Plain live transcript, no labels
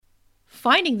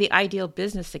Finding the ideal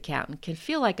business accountant can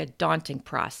feel like a daunting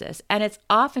process, and it's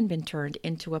often been turned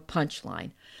into a punchline.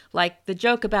 Like the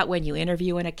joke about when you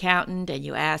interview an accountant and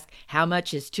you ask, how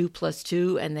much is 2 plus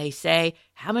 2? And they say,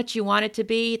 how much you want it to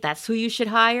be? That's who you should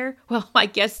hire? Well, my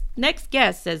next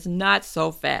guest says not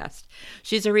so fast.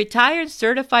 She's a retired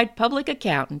certified public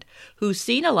accountant who's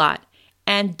seen a lot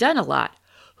and done a lot,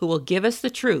 who will give us the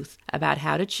truth about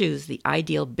how to choose the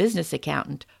ideal business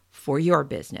accountant for your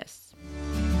business.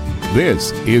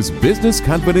 This is Business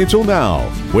Confidential Now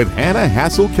with Hannah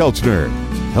Hassel-Kelchner,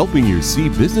 helping you see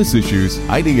business issues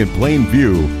hiding in plain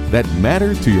view that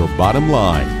matter to your bottom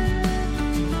line.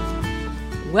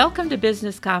 Welcome to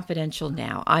Business Confidential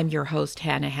Now. I'm your host,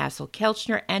 Hannah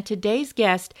Hassel-Kelchner, and today's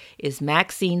guest is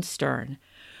Maxine Stern.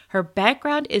 Her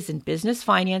background is in business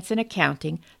finance and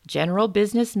accounting, general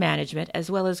business management, as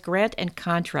well as grant and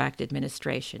contract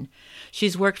administration.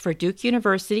 She's worked for Duke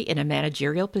University in a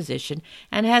managerial position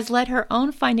and has led her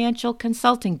own financial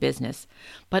consulting business.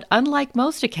 But unlike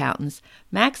most accountants,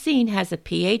 Maxine has a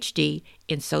PhD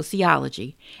in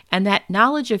sociology, and that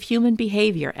knowledge of human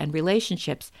behavior and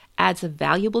relationships adds a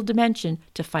valuable dimension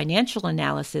to financial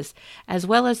analysis, as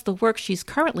well as the work she's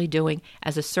currently doing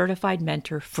as a certified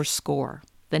mentor for SCORE,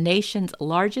 the nation's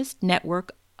largest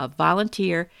network of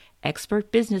volunteer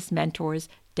expert business mentors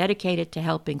dedicated to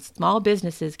helping small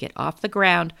businesses get off the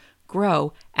ground,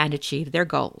 grow, and achieve their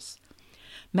goals.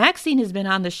 Maxine has been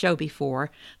on the show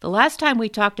before. The last time we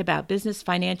talked about business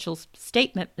financial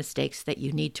statement mistakes that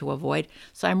you need to avoid,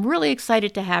 so I'm really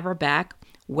excited to have her back.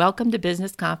 Welcome to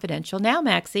Business Confidential Now,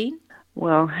 Maxine.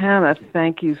 Well, Hannah,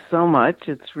 thank you so much.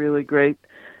 It's really great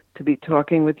to be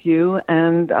talking with you,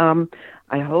 and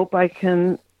I hope I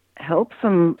can help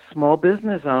some small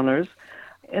business owners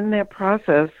in their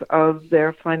process of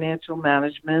their financial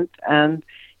management and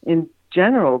in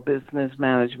general business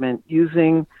management,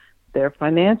 using their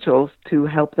financials to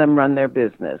help them run their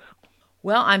business.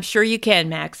 Well, I'm sure you can,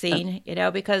 Maxine,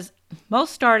 because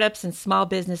most startups and small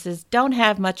businesses don't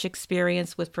have much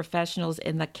experience with professionals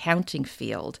in the accounting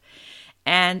field.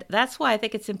 And that's why I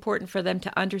think it's important for them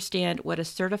to understand what a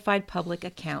certified public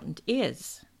accountant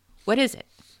is. What is it?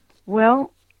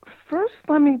 Well, first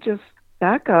let me just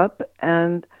back up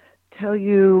and tell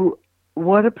you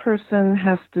what a person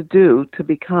has to do to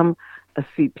become a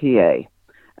CPA.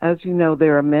 As you know,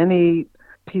 there are many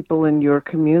people in your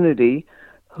community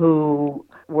who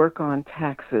work on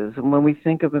taxes. And when we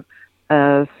think of a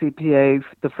CPA,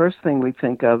 the first thing we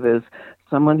think of is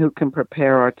someone who can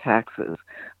prepare our taxes.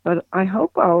 But I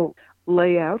hope I'll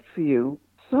lay out for you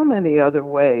so many other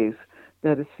ways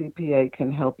that a CPA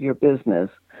can help your business.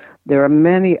 There are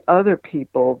many other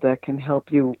people that can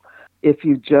help you if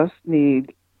you just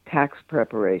need tax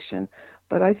preparation.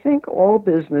 But I think all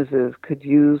businesses could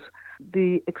use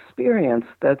the experience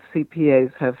that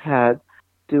CPAs have had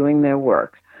doing their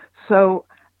work. So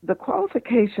the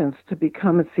qualifications to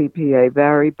become a CPA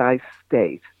vary by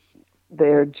state.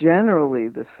 They're generally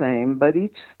the same, but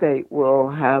each state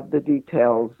will have the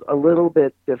details a little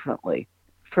bit differently.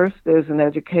 First, there's an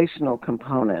educational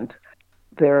component.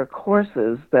 There are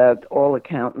courses that all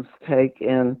accountants take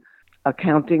in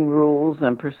accounting rules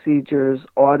and procedures,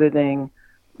 auditing,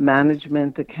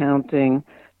 management accounting,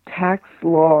 tax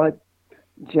law,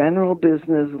 general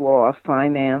business law,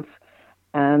 finance,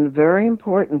 and very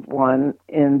important one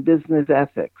in business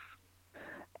ethics.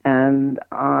 And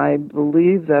I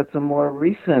believe that's a more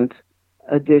recent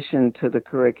addition to the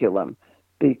curriculum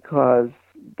because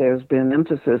there's been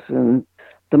emphasis in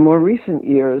the more recent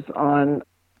years on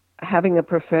having a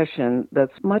profession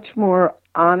that's much more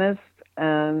honest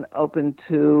and open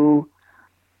to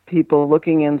people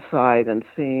looking inside and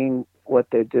seeing what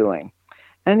they're doing.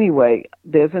 Anyway,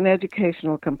 there's an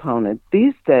educational component.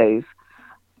 These days,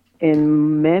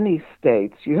 in many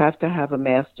states, you have to have a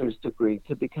master's degree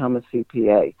to become a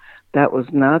CPA. That was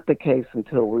not the case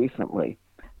until recently.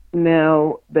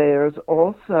 Now, there's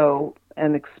also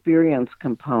an experience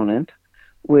component,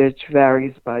 which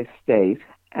varies by state,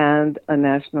 and a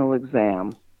national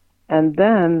exam. And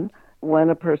then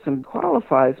when a person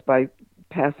qualifies by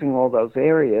passing all those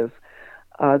areas,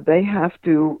 they have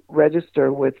to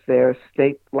register with their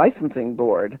state licensing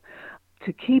board.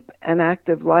 To keep an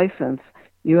active license,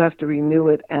 you have to renew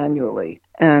it annually.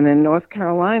 And in North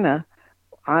Carolina,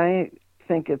 I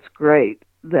think it's great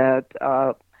that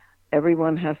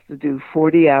everyone has to do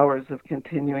 40 hours of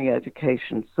continuing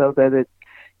education so that it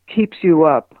keeps you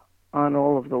up on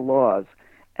all of the laws.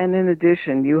 And in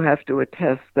addition, you have to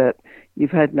attest that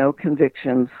you've had no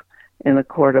convictions in a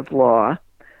court of law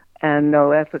and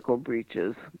no ethical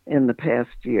breaches in the past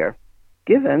year.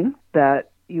 Given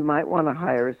that you might want to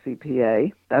hire a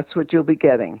CPA, that's what you'll be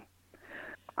getting.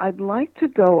 I'd like to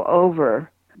go over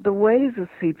the ways a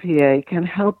CPA can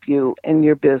help you in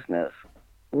your business.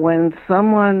 When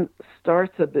someone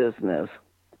starts a business,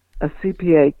 a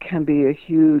CPA can be a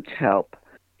huge help.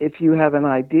 If you have an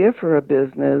idea for a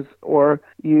business or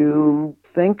you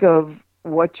think of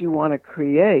what you want to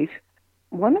create,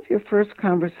 one of your first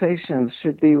conversations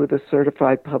should be with a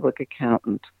certified public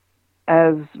accountant.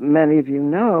 As many of you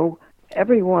know,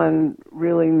 everyone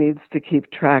really needs to keep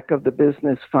track of the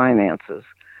business finances,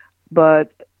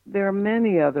 but there are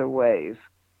many other ways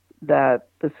that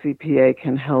the CPA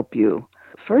can help you.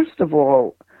 First of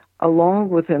all, along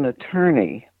with an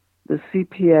attorney, the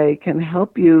CPA can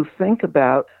help you think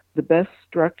about the best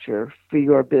structure for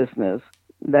your business.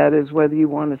 That is, whether you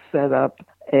want to set up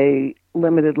a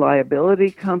limited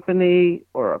liability company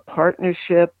or a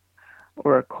partnership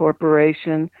or a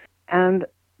corporation. And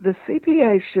the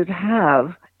CPA should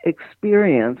have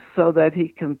experience so that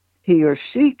he or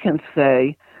she can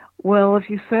say, well, if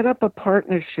you set up a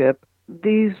partnership,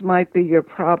 these might be your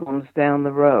problems down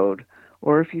the road.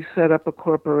 Or if you set up a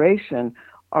corporation,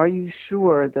 are you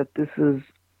sure that this is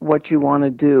what you want to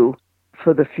do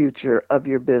for the future of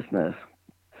your business?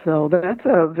 So that's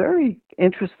a very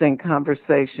interesting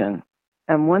conversation.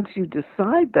 And once you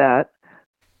decide that,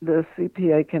 the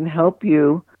CPA can help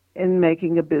you in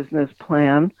making a business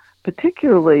plan,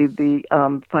 particularly the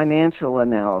financial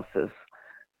analysis,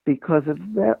 because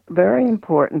it's very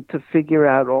important to figure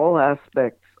out all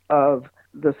aspects of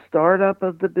the startup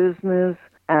of the business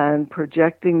and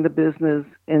projecting the business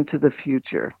into the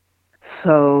future.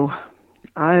 So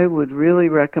I would really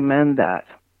recommend that.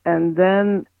 And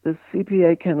then the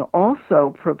CPA can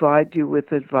also provide you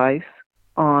with advice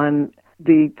on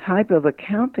the type of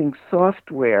accounting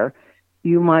software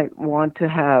you might want to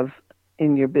have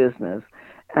in your business.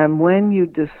 And when you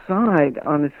decide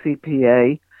on a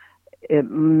CPA, it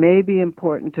may be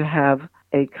important to have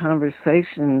a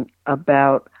conversation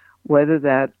about whether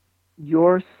that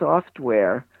your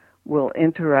software will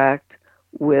interact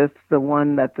with the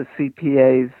one that the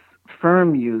CPA's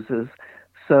firm uses,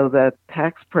 so that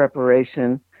tax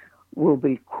preparation will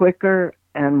be quicker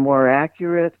and more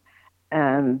accurate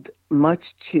and much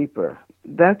cheaper.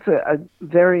 That's a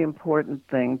very important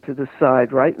thing to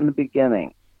decide right in the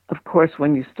beginning. Of course,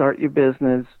 when you start your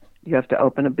business, you have to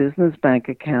open a business bank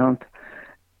account.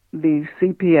 The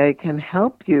CPA can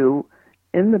help you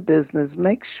in the business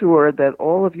make sure that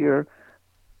all of your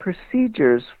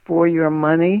procedures for your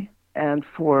money and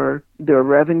for the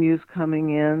revenues coming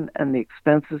in and the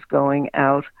expenses going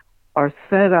out are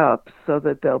set up so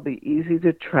that they'll be easy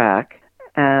to track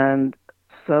and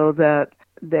so that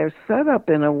they're set up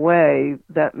in a way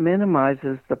that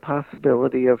minimizes the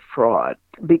possibility of fraud,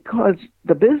 because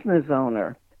the business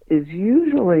owner is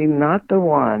usually not the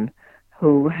one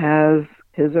who has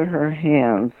his or her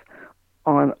hands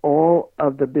on all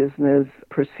of the business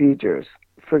procedures.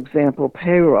 For example,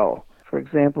 payroll, for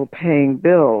example, paying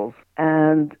bills.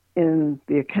 And in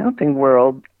the accounting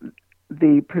world,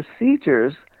 the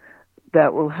procedures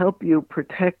that will help you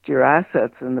protect your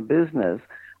assets in the business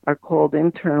are called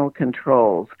internal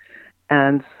controls.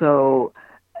 And so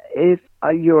if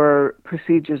your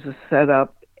procedures are set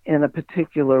up in a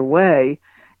particular way,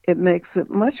 it makes it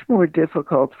much more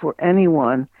difficult for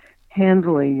anyone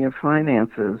handling your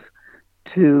finances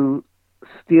to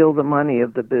steal the money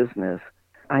of the business.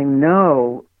 I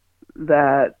know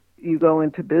that you go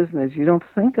into business, you don't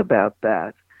think about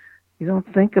that. You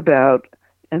don't think about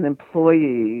an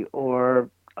employee or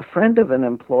a friend of an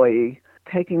employee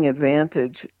taking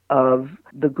advantage of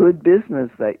the good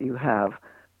business that you have.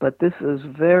 But this is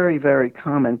very, very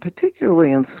common,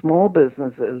 particularly in small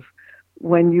businesses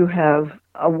when you have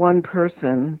a one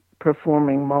person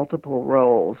performing multiple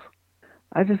roles.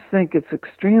 I just think it's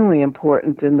extremely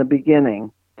important in the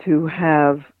beginning to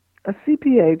have a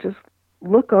CPA just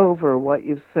look over what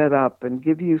you've set up and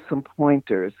give you some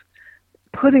pointers.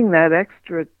 Putting that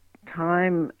extra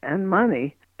time and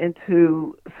money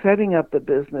into setting up the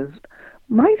business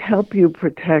might help you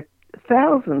protect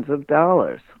thousands of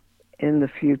dollars in the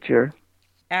future.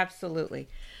 Absolutely.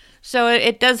 So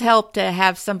it does help to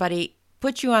have somebody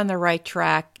put you on the right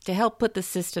track to help put the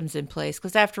systems in place.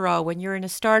 Because after all, when you're in a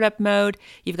startup mode,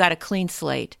 you've got a clean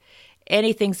slate.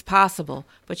 Anything's possible,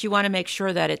 but you want to make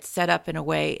sure that it's set up in a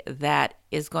way that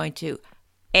is going to,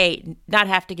 A, not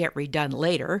have to get redone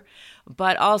later,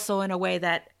 but also in a way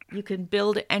that you can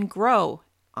build and grow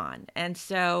on. And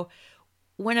so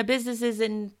when a business is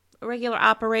in regular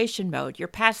operation mode, you're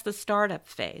past the startup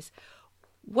phase.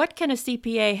 What can a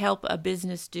CPA help a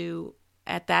business do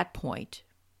at that point?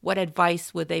 What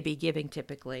advice would they be giving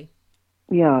typically?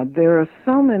 Yeah, there are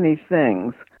so many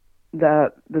things.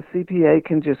 that the CPA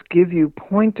can just give you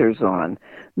pointers on.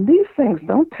 These things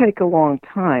don't take a long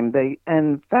time.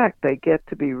 In fact, they get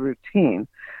to be routine,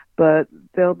 but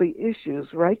there'll be issues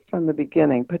right from the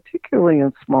beginning, particularly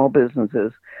in small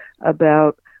businesses,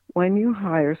 about when you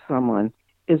hire someone,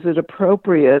 is it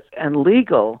appropriate and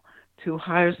legal to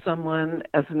hire someone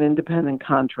as an independent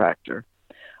contractor?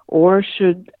 Or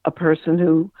should a person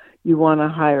who you want to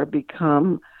hire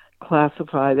become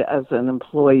classified as an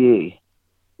employee?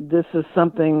 This is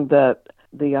something that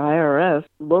the IRS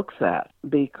looks at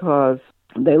because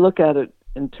they look at it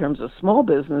in terms of small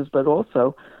business, but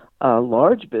also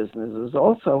large businesses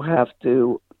also have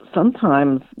to.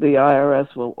 Sometimes the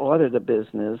IRS will audit a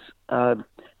business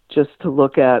just to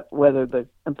look at whether the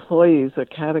employees are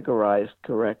categorized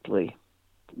correctly.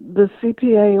 The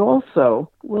CPA also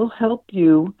will help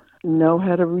you know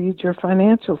how to read your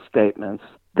financial statements.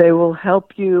 They will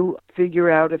help you figure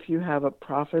out if you have a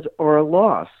profit or a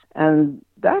loss. And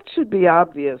that should be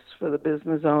obvious for the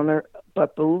business owner,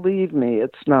 but believe me,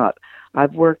 it's not.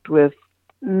 I've worked with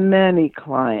many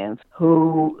clients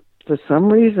who, for some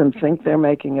reason, think they're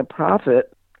making a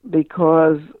profit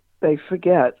because they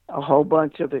forget a whole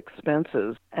bunch of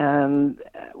expenses. And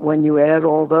when you add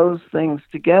all those things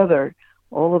together,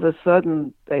 all of a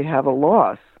sudden they have a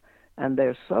loss. And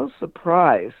they're so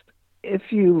surprised.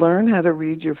 If you learn how to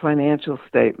read your financial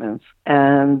statements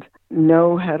and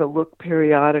know how to look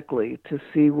periodically to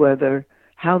see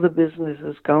how the business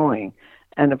is going,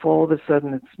 and if all of a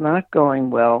sudden it's not going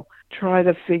well, try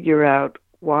to figure out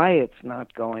why it's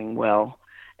not going well.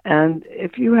 And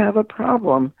if you have a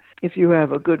problem, if you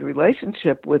have a good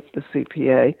relationship with the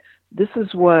CPA, this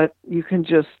is what you can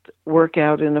just work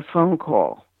out in a phone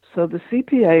call. So the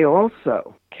CPA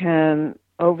also can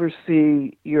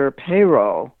oversee your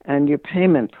payroll and your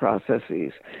payment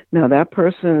processes. Now, that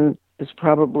person is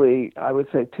probably, I would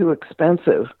say, too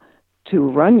expensive to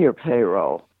run your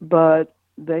payroll, but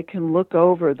they can look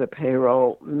over the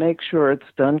payroll, make sure it's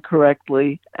done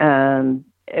correctly, and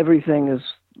everything is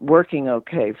working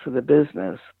okay for the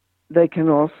business. They can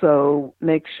also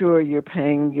make sure you're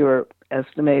paying your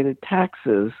estimated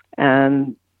taxes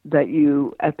and that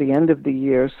you, at the end of the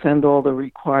year, send all the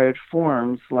required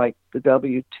forms like the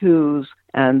W-2s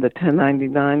and the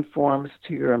 1099 forms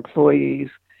to your employees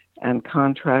and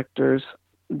contractors.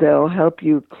 They'll help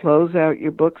you close out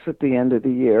your books at the end of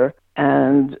the year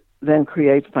and then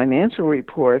create financial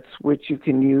reports which you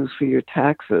can use for your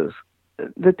taxes.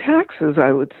 The taxes,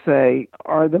 I would say,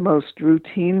 are the most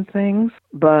routine things,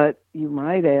 but you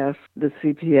might ask the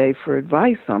CPA for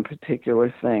advice on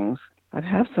particular things. I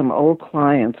have some old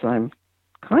clients. I'm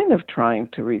kind of trying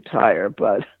to retire,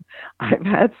 but I've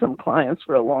had some clients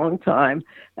for a long time,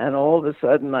 and all of a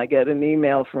sudden I get an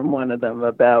email from one of them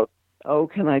about,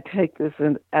 can I take this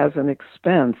as an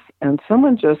expense? And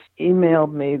someone just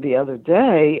emailed me the other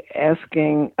day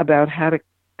asking about how to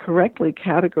correctly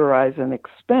categorize an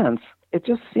expense. It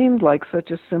just seemed like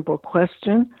such a simple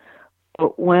question,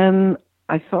 but when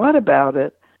I thought about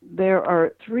it, there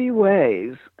are 3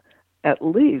 ways, at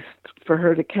least, for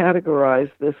her to categorize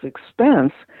this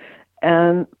expense.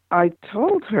 And I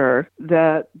told her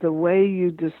that the way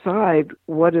you decide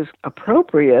what is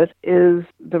appropriate is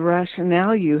the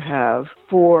rationale you have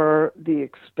for the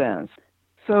expense.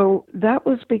 So that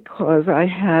was because I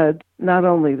had not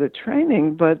only the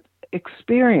training, but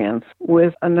experience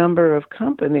with a number of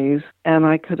companies, and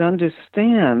I could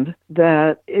understand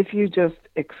that if you just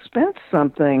expense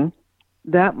something,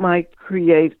 that might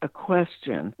create a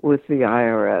question with the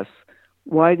IRS.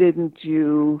 Why didn't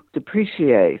you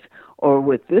depreciate? Or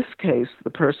with this case, the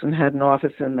person had an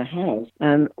office in the house.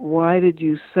 And why did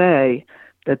you say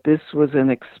that this was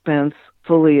an expense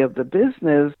fully of the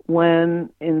business when,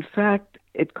 in fact,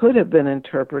 it could have been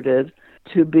interpreted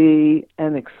to be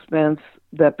an expense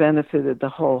that benefited the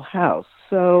whole house?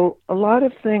 So a lot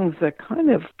of things that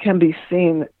kind of can be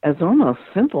seen as almost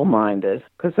simple-minded,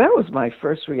 because that was my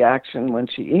first reaction when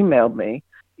she emailed me,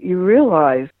 you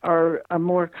realize are a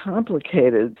more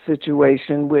complicated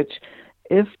situation, which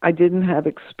if I didn't have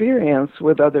experience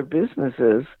with other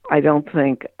businesses, I don't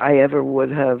think I ever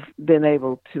would have been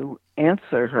able to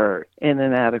answer her in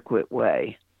an adequate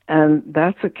way. And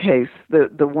that's a case,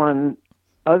 the one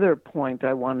other point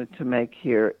I wanted to make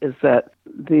here is that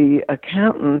the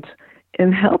accountant,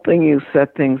 in helping you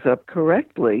set things up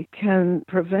correctly, can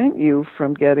prevent you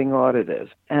from getting audited.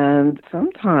 And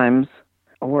sometimes,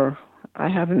 or I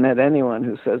haven't met anyone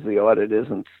who says the audit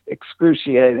isn't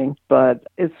excruciating, but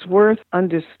it's worth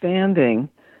understanding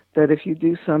that if you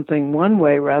do something one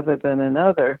way rather than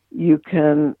another, you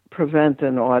can prevent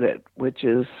an audit, which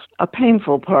is a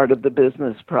painful part of the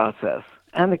business process.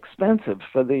 and expensive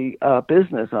for the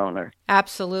business owner.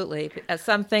 Absolutely.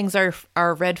 Some things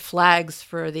are red flags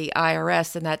for the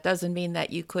IRS, and that doesn't mean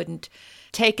that you couldn't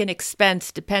take an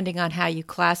expense depending on how you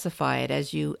classify it,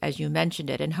 as you mentioned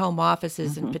it. And home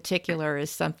offices in particular is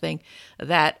something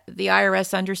that the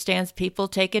IRS understands people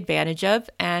take advantage of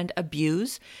and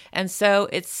abuse, and so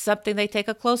it's something they take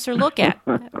a closer look at.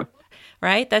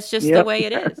 Right? That's just the way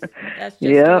it is. That's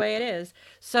just the way it is.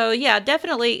 So yeah,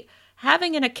 definitely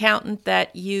having an accountant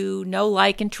that you know,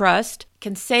 like, and trust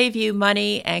can save you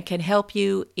money and can help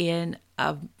you in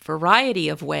a variety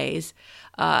of ways,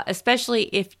 especially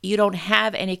if you don't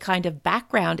have any kind of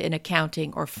background in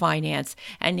accounting or finance,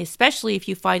 and especially if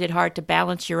you find it hard to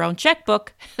balance your own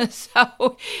checkbook.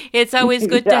 So it's always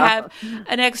good to have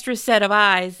an extra set of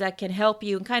eyes that can help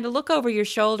you and kind of look over your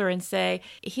shoulder and say,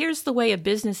 here's the way a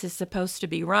business is supposed to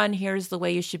be run. Here's the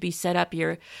way you should be set up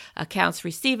your accounts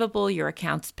receivable, your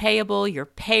accounts payable, your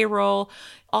payroll,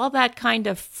 all that kind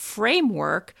of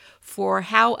framework for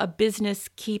how a business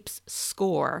keeps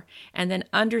score, and then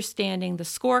understanding the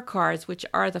scorecards, which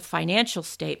are the financial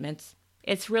statements.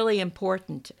 It's really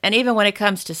important. And even when it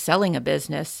comes to selling a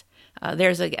business,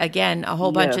 there's, again, a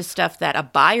whole bunch of stuff that a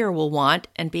buyer will want,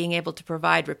 and being able to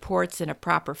provide reports in a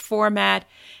proper format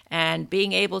and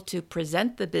being able to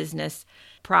present the business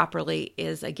properly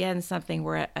is, again, something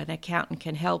where an accountant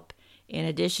can help, in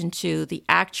addition to the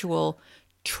actual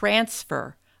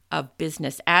transfer of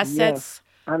business assets.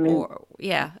 I mean,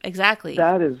 exactly.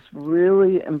 That is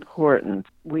really important.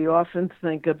 We often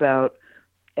think about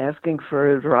asking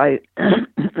for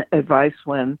advice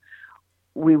when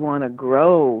we want to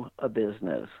grow a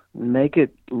business, make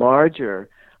it larger.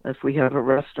 If we have a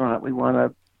restaurant, we want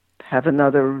to have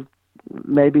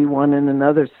maybe one in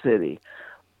another city.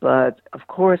 But of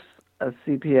course, a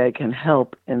CPA can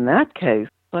help in that case.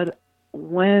 But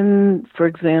when, for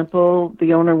example,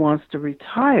 the owner wants to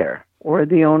retire, or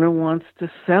the owner wants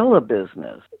to sell a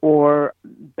business, or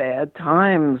bad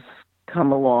times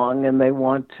come along and they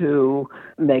want to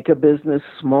make a business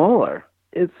smaller,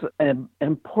 it's an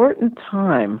important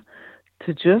time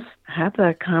to just have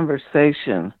that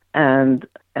conversation. And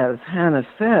as Hannah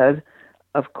said,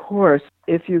 of course,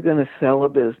 if you're going to sell a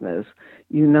business,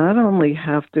 you not only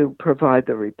have to provide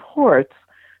the reports,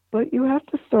 but you have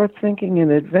to start thinking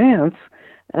in advance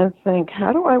and think,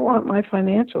 how do I want my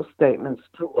financial statements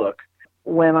to look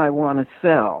when I want to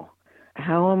sell?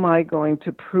 How am I going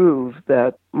to prove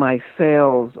that my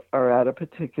sales are at a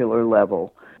particular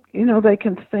level? You know, they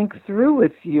can think through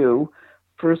with you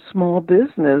for a small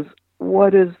business,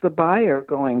 what is the buyer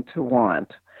going to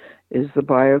want? Is the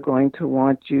buyer going to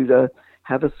want you to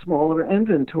have a smaller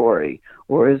inventory,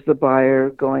 or is the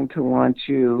buyer going to want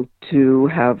you to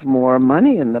have more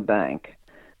money in the bank?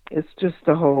 It's just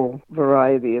a whole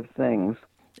variety of things.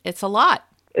 It's a lot.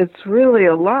 It's really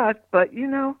a lot, but, you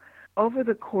know, over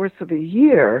the course of a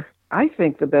year, I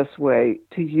think the best way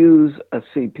to use a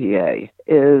CPA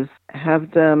is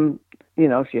have them, you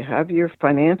know, if you have your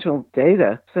financial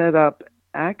data set up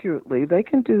accurately, they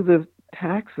can do the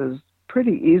taxes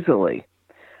pretty easily.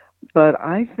 But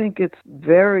I think it's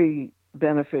very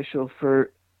beneficial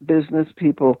for business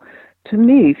people to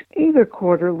meet either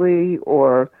quarterly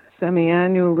or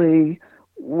semi-annually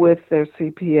with their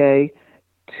CPA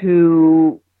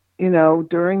to, you know,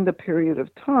 during the period of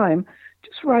time,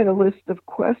 just write a list of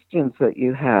questions that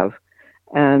you have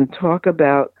and talk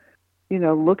about, you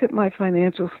know, look at my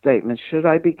financial statement. Should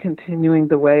I be continuing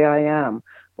the way I am?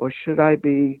 Or should I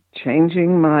be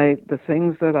changing the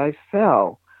things that I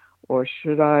sell? Or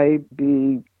should I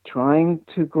be trying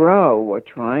to grow or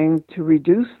trying to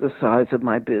reduce the size of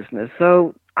my business?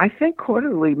 So I think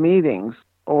quarterly meetings,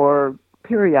 or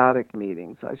periodic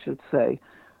meetings, I should say,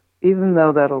 even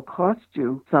though that'll cost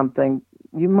you something,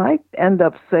 you might end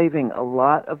up saving a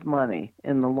lot of money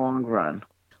in the long run.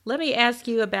 Let me ask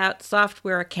you about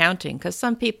software accounting, because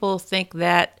some people think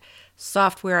that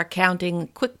software accounting,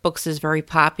 QuickBooks is very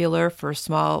popular for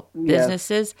small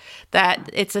businesses, that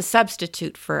it's a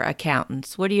substitute for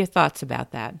accountants. What are your thoughts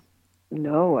about that?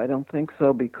 No, I don't think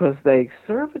so, because they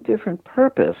serve a different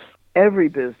purpose. Every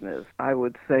business, I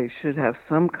would say, should have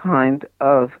some kind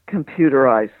of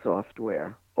computerized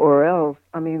software, or else,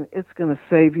 I mean, it's going to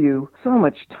save you so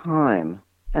much time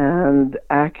and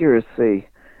accuracy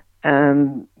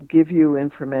and give you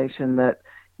information that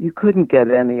you couldn't get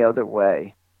any other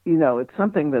way. You know, it's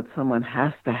something that someone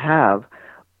has to have,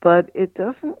 but it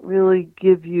doesn't really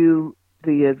give you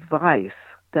the advice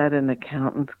that an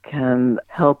accountant can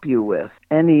help you with,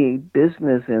 any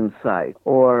business insight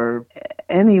or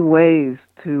any ways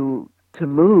to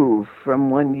move from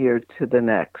one year to the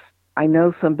next. I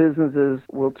know some businesses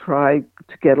will try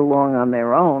to get along on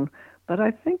their own, but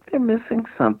I think they're missing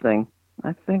something.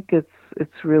 I think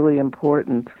it's really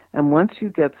important. And once you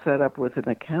get set up with an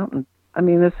accountant, I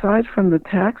mean, aside from the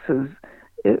taxes,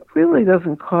 it really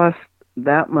doesn't cost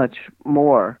that much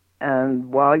more.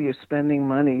 And while you're spending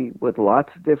money with lots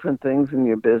of different things in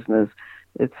your business,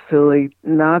 it's silly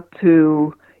not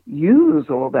to use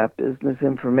all that business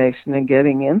information and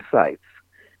getting insights,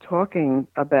 talking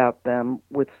about them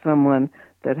with someone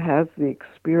that has the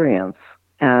experience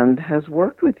and has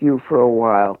worked with you for a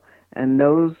while and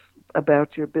knows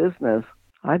about your business.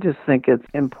 I just think it's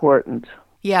important.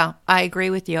 Yeah, I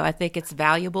agree with you. I think it's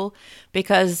valuable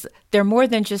because they're more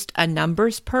than just a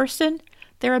numbers person.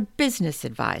 They're a business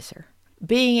advisor.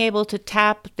 Being able to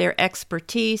tap their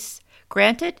expertise,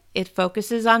 granted, it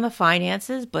focuses on the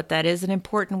finances, but that is an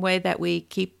important way that we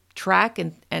keep track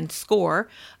and score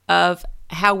of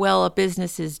how well a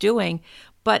business is doing,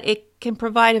 but it can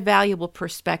provide a valuable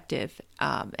perspective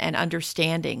and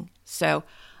understanding. So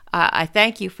I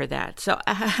thank you for that. So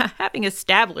having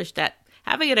established that,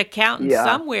 having an accountant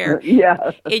somewhere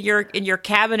in your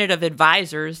cabinet of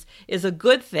advisors is a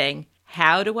good thing.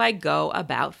 How do I go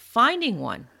about finding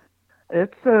one?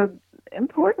 It's an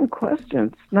important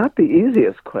question. It's not the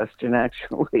easiest question,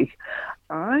 actually.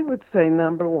 I would say,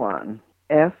 number one,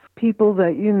 ask people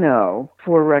that you know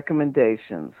for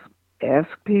recommendations. Ask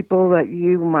people that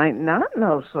you might not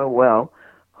know so well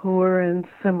who are in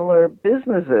similar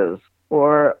businesses,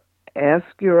 or ask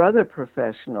your other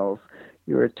professionals,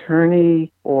 your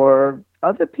attorney, or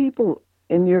other people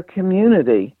in your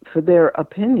community for their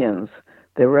opinions,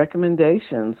 their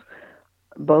recommendations,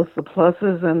 both the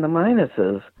pluses and the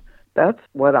minuses. That's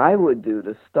what I would do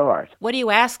to start. What do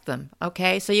you ask them?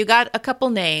 Okay, so you got a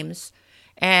couple names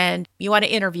and you want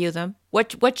to interview them.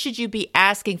 What should you be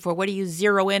asking for? What do you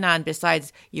zero in on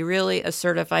besides you're really a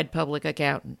certified public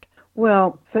accountant?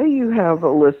 Well, say you have a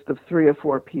list of 3 or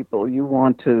 4 people you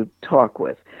want to talk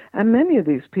with, and many of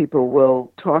these people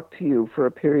will talk to you for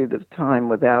a period of time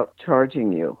without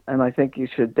charging you. And I think you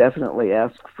should definitely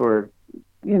ask for,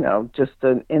 just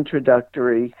an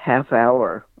introductory half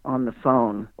hour on the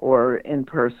phone or in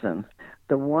person.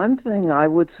 The one thing I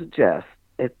would suggest,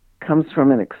 it comes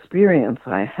from an experience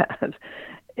I had,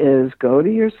 is go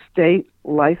to your state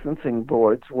licensing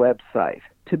board's website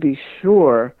to be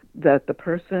sure that the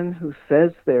person who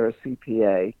says they're a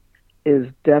CPA is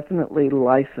definitely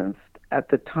licensed at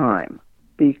the time.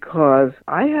 Because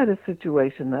I had a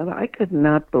situation that I could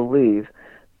not believe.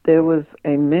 There was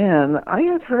a man I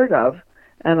had heard of,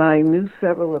 and I knew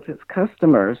several of his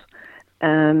customers,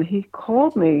 and he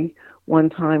called me one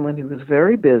time when he was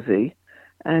very busy,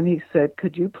 and he said,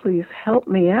 "Could you please help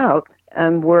me out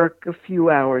and work a few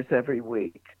hours every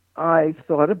week?" I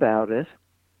thought about it,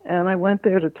 and I went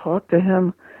there to talk to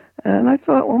him, and I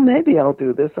thought, well, maybe I'll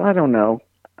do this. I don't know.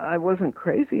 I wasn't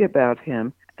crazy about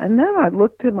him. And then I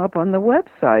looked him up on the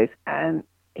website, and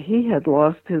he had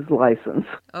lost his license.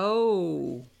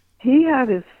 Oh. He had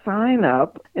his sign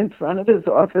up in front of his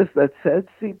office that said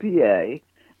CPA.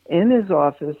 In his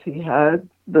office, he had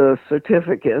the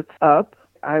certificates up.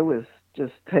 I was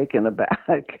just taken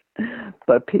aback.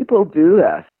 But people do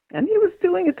that. And he was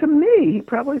doing it to me. He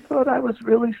probably thought I was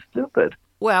really stupid.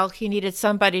 Well, he needed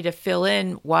somebody to fill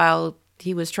in while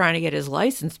he was trying to get his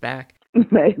license back.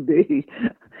 Maybe.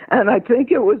 And I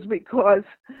think it was because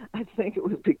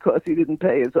he didn't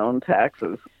pay his own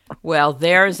taxes. Well,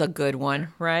 there's a good one,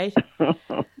 right?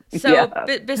 So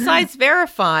besides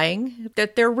verifying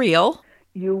that they're real,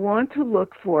 you want to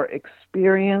look for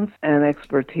experience and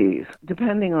expertise,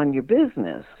 depending on your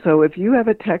business. So if you have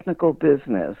a technical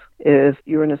business, if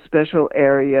you're in a special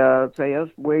area, say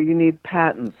where you need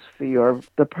patents for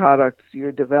the products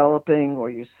you're developing or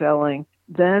you're selling,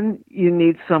 then you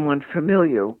need someone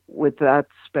familiar with that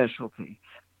specialty.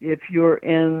 If you're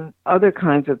in other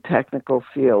kinds of technical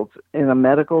fields, in a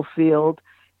medical field,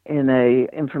 in a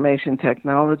information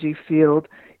technology field,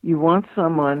 you want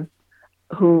someone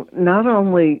who not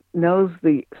only knows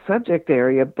the subject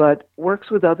area, but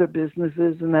works with other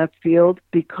businesses in that field,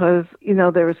 because,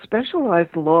 there are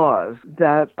specialized laws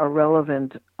that are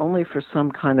relevant only for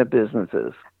some kind of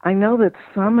businesses. I know that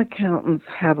some accountants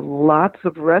have lots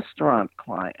of restaurant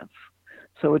clients,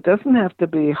 so it doesn't have to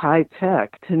be high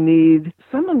tech to need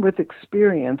someone with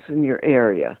experience in your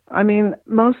area. I mean,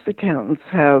 most accountants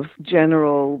have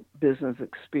general business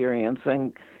experience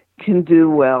and can do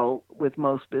well with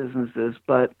most businesses,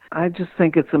 but I just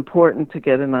think it's important to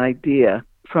get an idea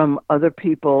from other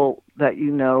people that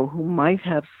you know who might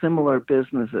have similar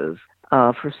businesses,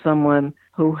 for someone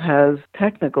who has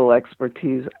technical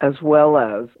expertise as well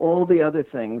as all the other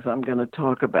things I'm going to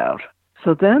talk about.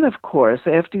 So then, of course,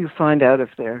 after you find out if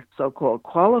they're so-called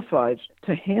qualified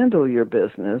to handle your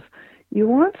business, you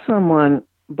want someone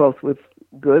both with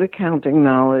good accounting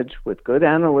knowledge, with good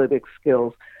analytic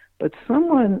skills, but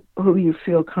someone who you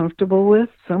feel comfortable with,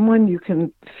 someone you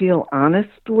can feel honest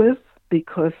with,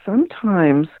 because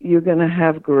sometimes you're going to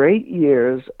have great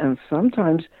years and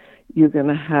sometimes you're going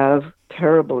to have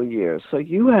terrible years. So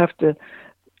you have to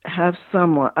have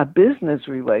a business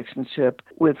relationship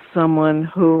with someone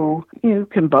who you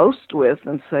can boast with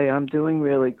and say, I'm doing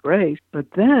really great. But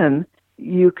then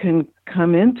you can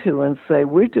come into and say,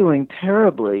 we're doing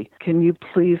terribly. Can you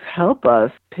please help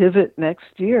us pivot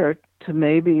next year to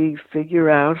maybe figure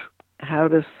out how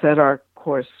to set our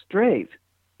course straight?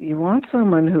 You want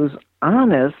someone who's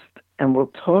honest and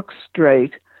will talk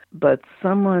straight, but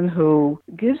someone who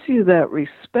gives you that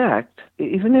respect,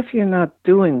 even if you're not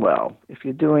doing well, if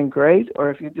you're doing great or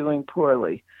if you're doing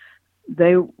poorly.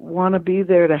 They want to be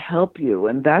there to help you,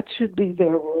 and that should be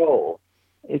their role.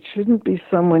 It shouldn't be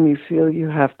someone you feel you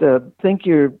have to think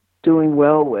you're doing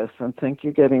well with and think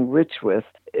you're getting rich with.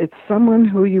 It's someone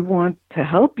who you want to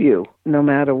help you no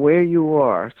matter where you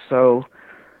are. So,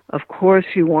 of course,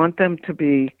 you want them to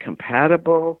be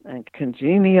compatible and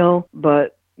congenial,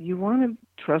 but you want to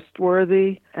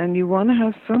trustworthy, and you want to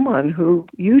have someone who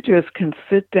you just can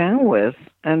sit down with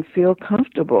and feel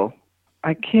comfortable.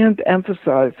 I can't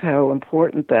emphasize how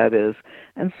important that is.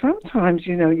 And sometimes,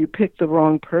 you pick the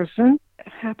wrong person.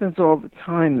 It happens all the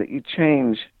time that you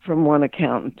change from one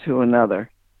accountant to another.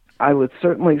 I would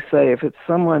certainly say if it's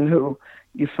someone who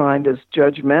you find is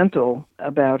judgmental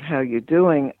about how you're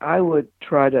doing, I would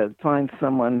try to find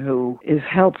someone who is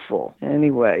helpful.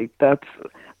 Anyway, that's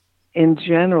in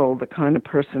general the kind of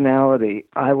personality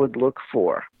I would look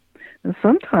for. And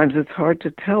sometimes it's hard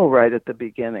to tell right at the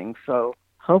beginning, so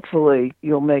hopefully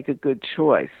you'll make a good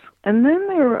choice. And then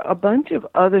there are a bunch of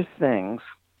other things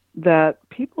that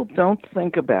people don't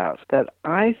think about that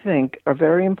I think are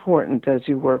very important as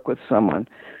you work with someone.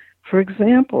 For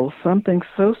example, something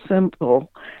so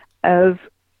simple as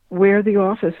where the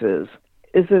office is.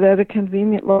 Is it at a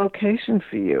convenient location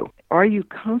for you? Are you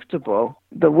comfortable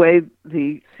the way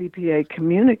the CPA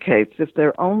communicates? If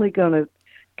they're only going to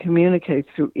communicate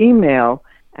through email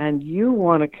and you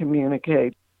want to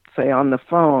communicate, say, on the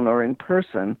phone or in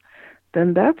person,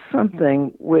 then that's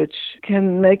something which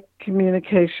can make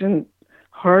communication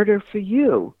harder for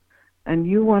you. And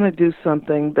you want to do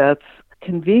something that's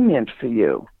convenient for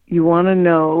you. You want to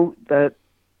know that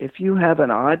if you have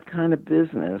an odd kind of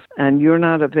business and you're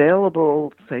not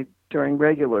available, say, during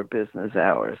regular business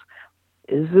hours,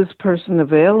 is this person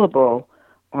available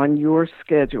on your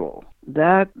schedule?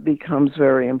 That becomes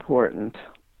very important.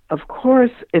 Of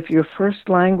course, if your first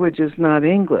language is not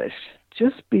English,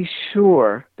 just be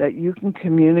sure that you can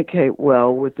communicate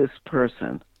well with this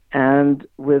person and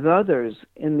with others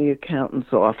in the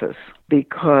accountant's office,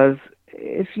 because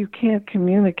if you can't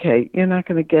communicate, you're not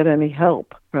going to get any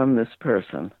help from this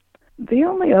person. The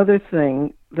only other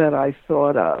thing that I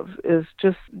thought of is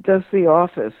just, does the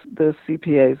office, the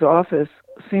CPA's office,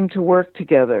 seem to work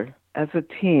together as a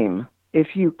team?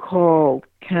 If you call,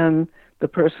 can the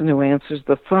person who answers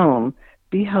the phone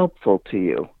be helpful to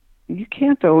you? You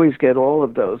can't always get all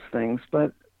of those things,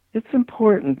 but it's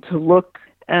important to look,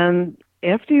 and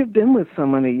after you've been with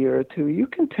someone a year or two, you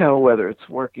can tell whether it's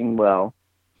working well.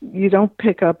 You don't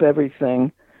pick up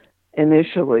everything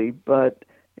initially, but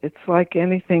it's like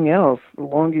anything else. The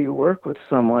longer you work with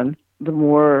someone, the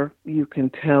more you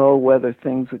can tell whether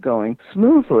things are going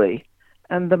smoothly.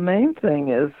 And the main thing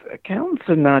is accountants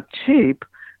are not cheap,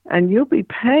 and you'll be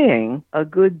paying a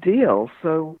good deal,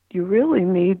 so you really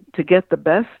need to get the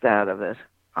best out of it.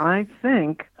 I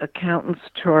think accountants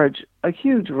charge a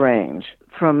huge range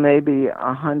from maybe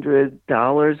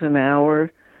 $100 an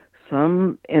hour.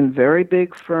 Some in very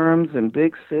big firms in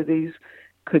big cities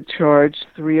could charge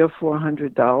 $300 or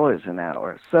 $400 an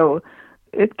hour. So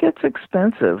it gets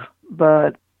expensive,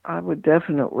 but I would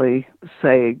definitely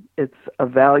say it's a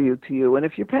value to you. And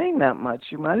if you're paying that much,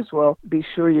 you might as well be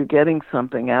sure you're getting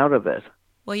something out of it.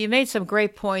 Well, you made some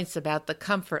great points about the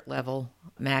comfort level,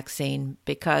 Maxine,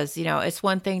 because, it's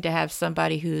one thing to have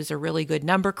somebody who's a really good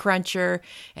number cruncher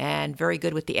and very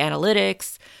good with the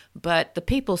analytics, but the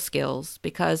people skills,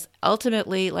 because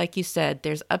ultimately, like you said,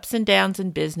 there's ups and downs in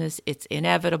business. It's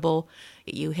inevitable.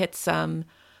 You hit some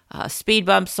speed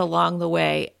bumps along the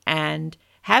way, and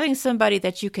having somebody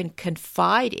that you can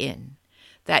confide in,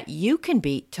 that you can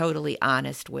be totally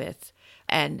honest with,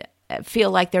 and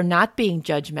feel like they're not being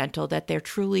judgmental, that they're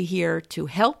truly here to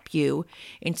help you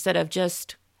instead of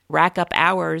just rack up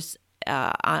hours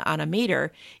on a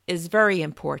meter is very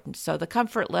important. So the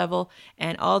comfort level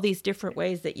and all these different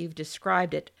ways that you've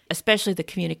described it, especially the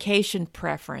communication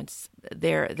preference,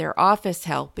 their office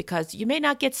help, because you may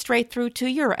not get straight through to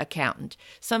your accountant.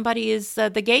 Somebody is the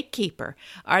gatekeeper.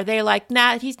 Are they like,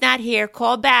 nah, he's not here,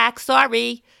 call back,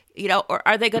 sorry, or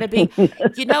are they going to be,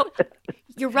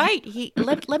 you're right.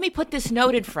 Let me put this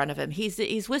note in front of him.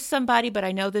 He's with somebody, but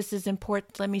I know this is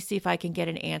important. Let me see if I can get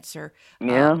an answer.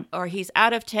 Yeah. Or he's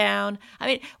out of town. I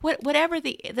mean, whatever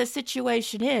the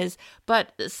situation is,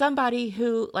 but somebody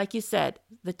who, like you said,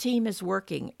 the team is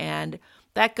working, and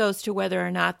that goes to whether or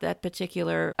not that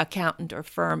particular accountant or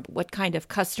firm, what kind of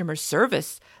customer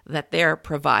service that they're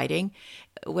providing,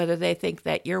 whether they think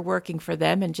that you're working for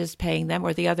them and just paying them,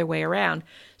 or the other way around.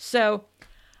 So,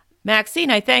 Maxine,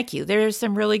 I thank you. There's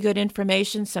some really good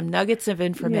information, some nuggets of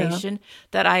information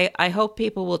that I hope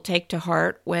people will take to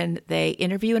heart when they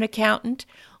interview an accountant,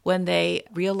 when they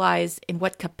realize in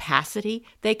what capacity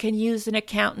they can use an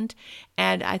accountant.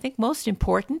 And I think most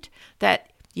important,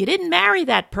 that you didn't marry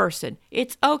that person.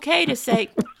 It's okay to say,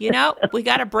 we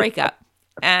got to break up.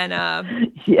 And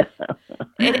it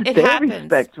They're happens.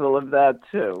 Respectful of that,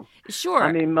 too. Sure.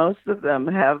 I mean, most of them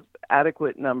have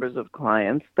adequate numbers of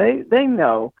clients. They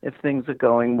know if things are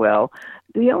going well.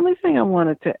 The only thing I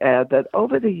wanted to add, that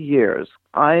over the years,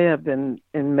 I have been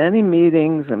in many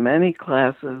meetings and many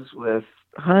classes with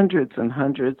hundreds and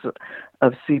hundreds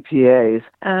of CPAs,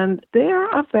 and they're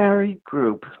a varied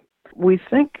group. We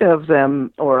think of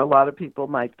them, or a lot of people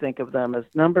might think of them, as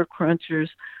number crunchers,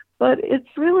 but it's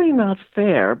really not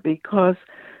fair, because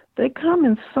they come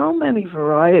in so many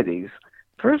varieties.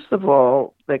 First of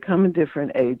all, they come in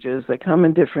different ages. They come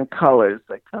in different colors.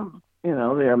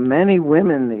 There are many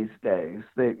women these days.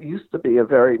 There used to be a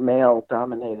very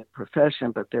male-dominated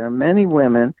profession, but there are many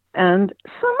women. And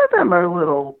some of them are a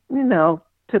little,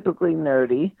 typically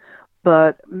nerdy,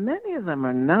 but many of them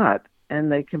are not.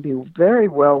 And they can be very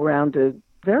well-rounded,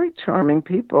 very charming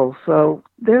people. So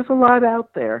there's a lot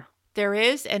out there. There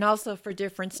is, and also for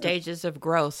different stages of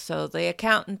growth. So the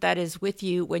accountant that is with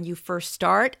you when you first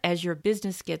start, as your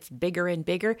business gets bigger and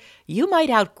bigger, you might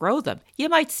outgrow them. You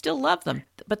might still love them,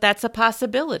 but that's a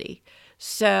possibility.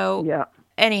 So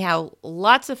anyhow,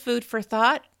 lots of food for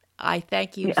thought. I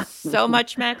thank you so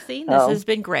much, Maxine. This has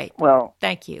been great. Well,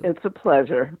 thank you. It's a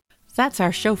pleasure. That's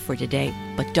our show for today,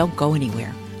 but don't go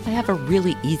anywhere. I have a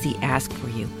really easy ask for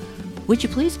you. Would you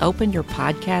please open your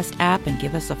podcast app and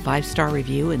give us a 5-star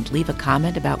review and leave a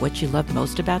comment about what you love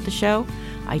most about the show?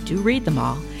 I do read them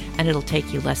all, and it'll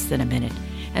take you less than a minute.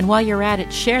 And while you're at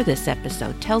it, share this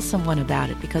episode. Tell someone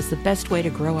about it, because the best way to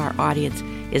grow our audience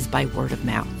is by word of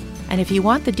mouth. And if you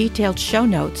want the detailed show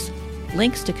notes,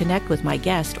 links to connect with my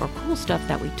guest, or cool stuff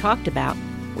that we talked about,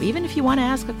 or even if you want to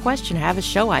ask a question or have a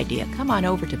show idea, come on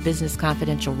over to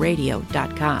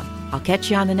businessconfidentialradio.com. I'll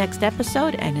catch you on the next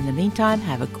episode, and in the meantime,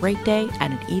 have a great day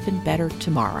and an even better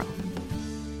tomorrow.